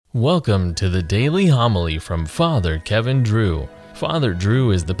Welcome to the Daily Homily from Father Kevin Drew. Father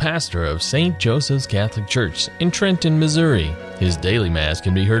Drew is the pastor of St. Joseph's Catholic Church in Trenton, Missouri. His daily Mass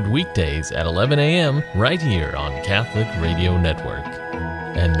can be heard weekdays at 11 a.m. right here on Catholic Radio Network.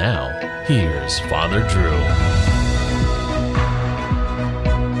 And now, here's Father Drew.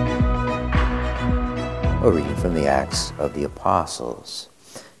 A reading from the Acts of the Apostles.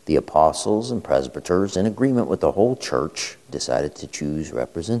 The apostles and presbyters, in agreement with the whole church, decided to choose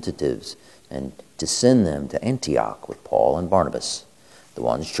representatives and to send them to Antioch with Paul and Barnabas. The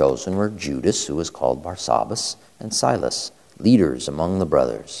ones chosen were Judas, who was called Barsabbas, and Silas, leaders among the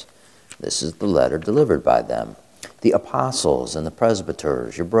brothers. This is the letter delivered by them. The apostles and the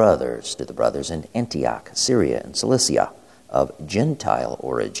presbyters, your brothers, to the brothers in Antioch, Syria, and Cilicia, of Gentile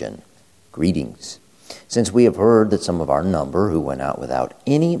origin. Greetings. Since we have heard that some of our number who went out without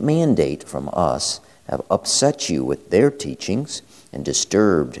any mandate from us have upset you with their teachings and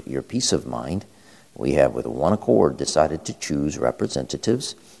disturbed your peace of mind, we have with one accord decided to choose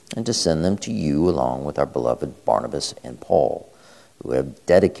representatives and to send them to you along with our beloved Barnabas and Paul, who have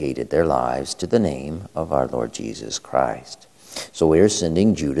dedicated their lives to the name of our Lord Jesus Christ. So we are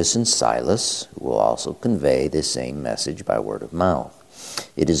sending Judas and Silas, who will also convey this same message by word of mouth.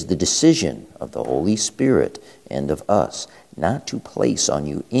 It is the decision of the Holy Spirit and of us not to place on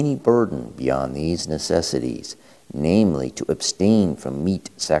you any burden beyond these necessities, namely to abstain from meat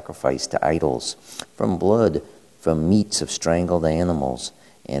sacrificed to idols, from blood, from meats of strangled animals,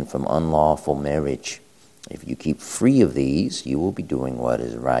 and from unlawful marriage. If you keep free of these, you will be doing what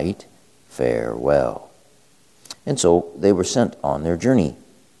is right. Farewell. And so they were sent on their journey.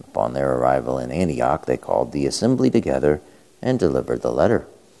 Upon their arrival in Antioch, they called the assembly together and delivered the letter.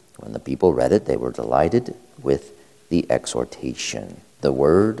 When the people read it, they were delighted with the exhortation. The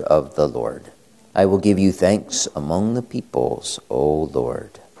word of the Lord. I will give you thanks among the peoples, O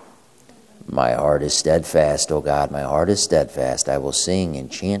Lord. My heart is steadfast, O God, my heart is steadfast. I will sing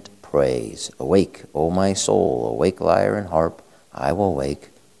and chant praise. Awake, O my soul, awake lyre and harp. I will wake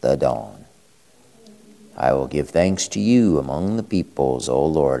the dawn. I will give thanks to you among the peoples, O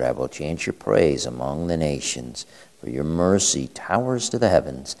Lord. I will chant your praise among the nations. For your mercy towers to the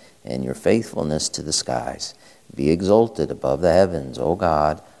heavens, and your faithfulness to the skies. Be exalted above the heavens, O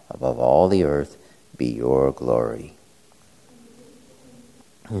God, above all the earth, be your glory.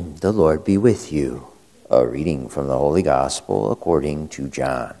 The Lord be with you. A reading from the Holy Gospel according to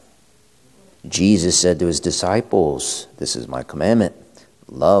John. Jesus said to his disciples, "This is my commandment,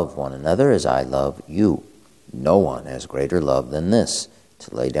 love one another as I love you. No one has greater love than this,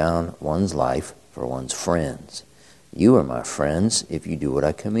 to lay down one's life for one's friends. You are my friends if you do what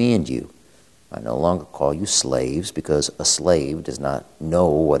I command you. I no longer call you slaves, because a slave does not know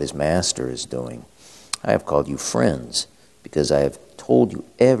what his master is doing. I have called you friends, because I have told you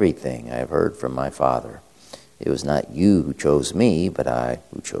everything I have heard from my Father. It was not you who chose me, but I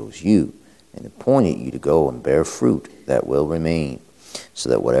who chose you, and appointed you to go and bear fruit that will remain, so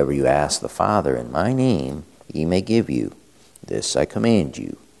that whatever you ask the Father in my name, he may give you. This I command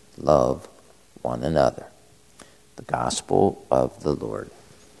you, love one another." The Gospel of the Lord.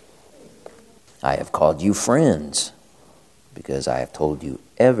 I have called you friends, because I have told you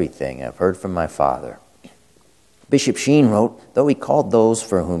everything I've heard from my Father. Bishop Sheen wrote, though he called those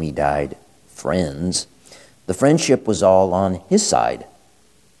for whom he died friends, the friendship was all on his side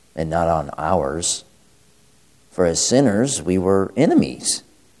and not on ours. For as sinners, we were enemies.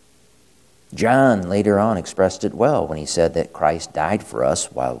 John later on expressed it well when he said that Christ died for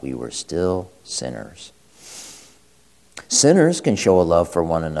us while we were still sinners. Sinners can show a love for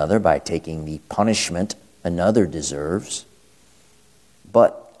one another by taking the punishment another deserves.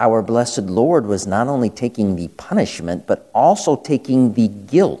 But our blessed Lord was not only taking the punishment, but also taking the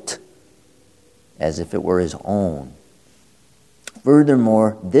guilt as if it were his own.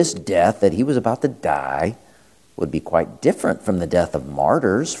 Furthermore, this death that he was about to die would be quite different from the death of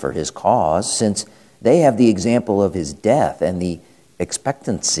martyrs for his cause, since they have the example of his death and the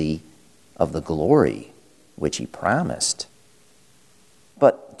expectancy of the glory which he promised.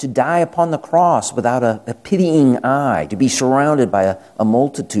 But to die upon the cross without a pitying eye, to be surrounded by a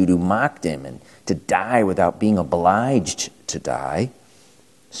multitude who mocked him, and to die without being obliged to die,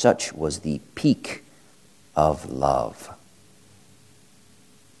 such was the peak of love.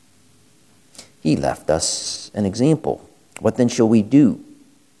 He left us an example. What then shall we do?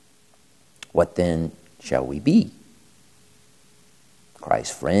 What then shall we be?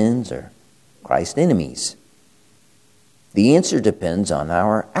 Christ's friends or Christ's enemies? The answer depends on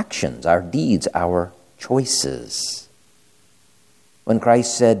our actions, our deeds, our choices. When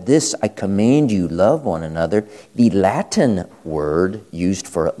Christ said, "This I command you, love one another," the Latin word used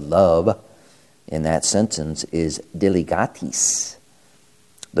for love in that sentence is delegatis.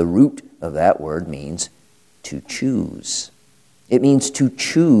 The root of that word means to choose. It means to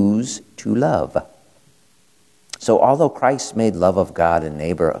choose to love. So although Christ made love of God and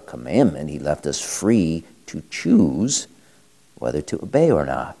neighbor a commandment, he left us free to choose whether to obey or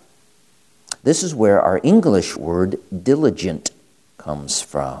not. This is where our English word diligent comes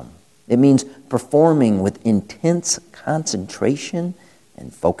from. It means performing with intense concentration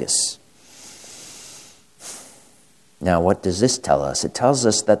and focus. Now, what does this tell us? It tells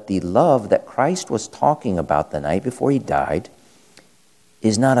us that the love that Christ was talking about the night before he died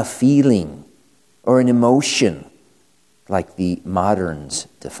is not a feeling or an emotion like the moderns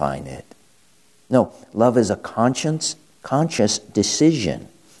define it. No, love is a conscious decision.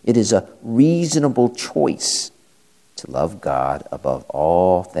 It is a reasonable choice to love God above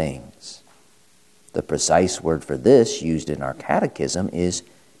all things. The precise word for this used in our catechism is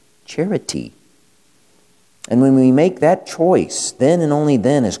charity. And when we make that choice, then and only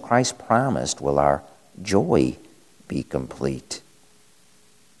then, as Christ promised, will our joy be complete.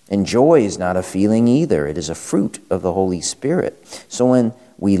 And joy is not a feeling either. It is a fruit of the Holy Spirit. So when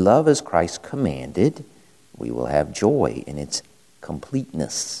we love as Christ commanded, we will have joy in its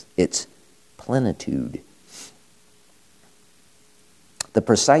completeness, its plenitude. The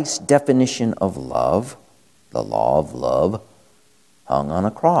precise definition of love, the law of love, hung on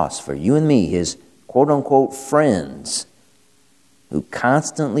a cross for you and me, his quote-unquote friends who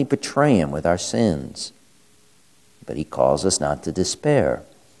constantly betray him with our sins. But he calls us not to despair.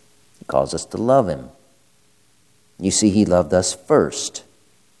 He calls us to love him. You see, he loved us first,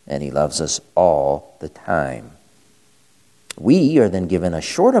 and he loves us all the time. We are then given a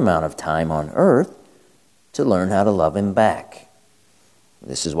short amount of time on earth to learn how to love him back.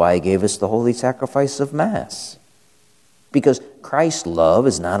 This is why he gave us the holy sacrifice of Mass. Because Christ's love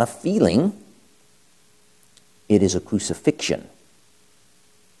is not a feeling, it is a crucifixion.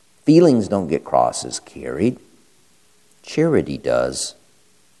 Feelings don't get crosses carried. Charity does.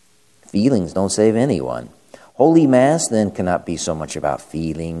 Feelings don't save anyone. Holy Mass then cannot be so much about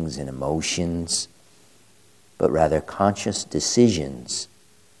feelings and emotions, but rather conscious decisions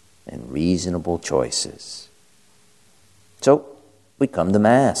and reasonable choices. So, we come to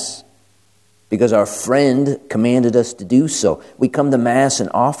Mass because our friend commanded us to do so. We come to Mass and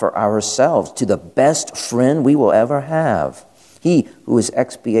offer ourselves to the best friend we will ever have, he who is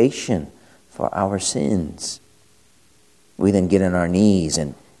expiation for our sins. We then get on our knees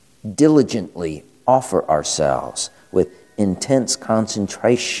and diligently offer ourselves with intense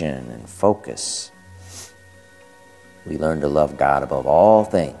concentration and focus. We learn to love God above all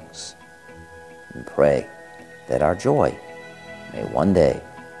things and pray that our joy may one day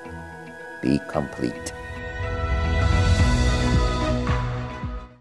be complete.